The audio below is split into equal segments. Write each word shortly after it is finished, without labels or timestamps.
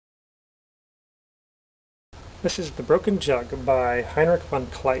This is The Broken Jug by Heinrich von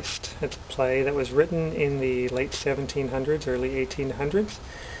Kleist. It's a play that was written in the late 1700s, early 1800s.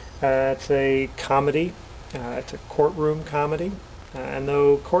 It's a comedy. It's a courtroom comedy. And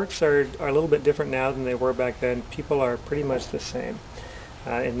though courts are a little bit different now than they were back then, people are pretty much the same.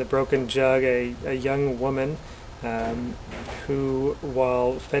 In The Broken Jug, a young woman who,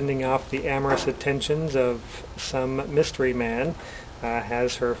 while fending off the amorous attentions of some mystery man,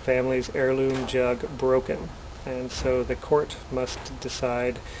 has her family's heirloom jug broken. And so the court must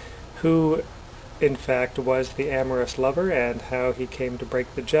decide who in fact was the amorous lover and how he came to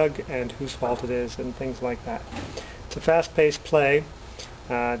break the jug and whose fault it is and things like that. It's a fast-paced play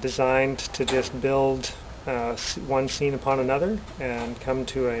designed to just build one scene upon another and come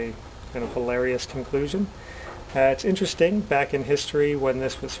to a kind of hilarious conclusion. It's interesting, back in history when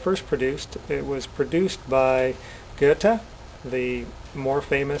this was first produced, it was produced by Goethe, the more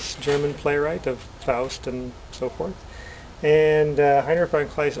famous German playwright of Faust and so forth. And Heinrich von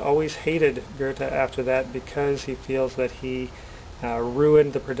Kleist always hated Goethe after that because he feels that he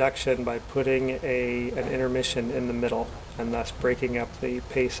ruined the production by putting an intermission in the middle and thus breaking up the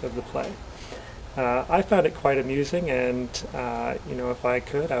pace of the play. I found it quite amusing, and if I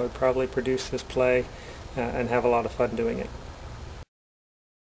could, I would probably produce this play and have a lot of fun doing it.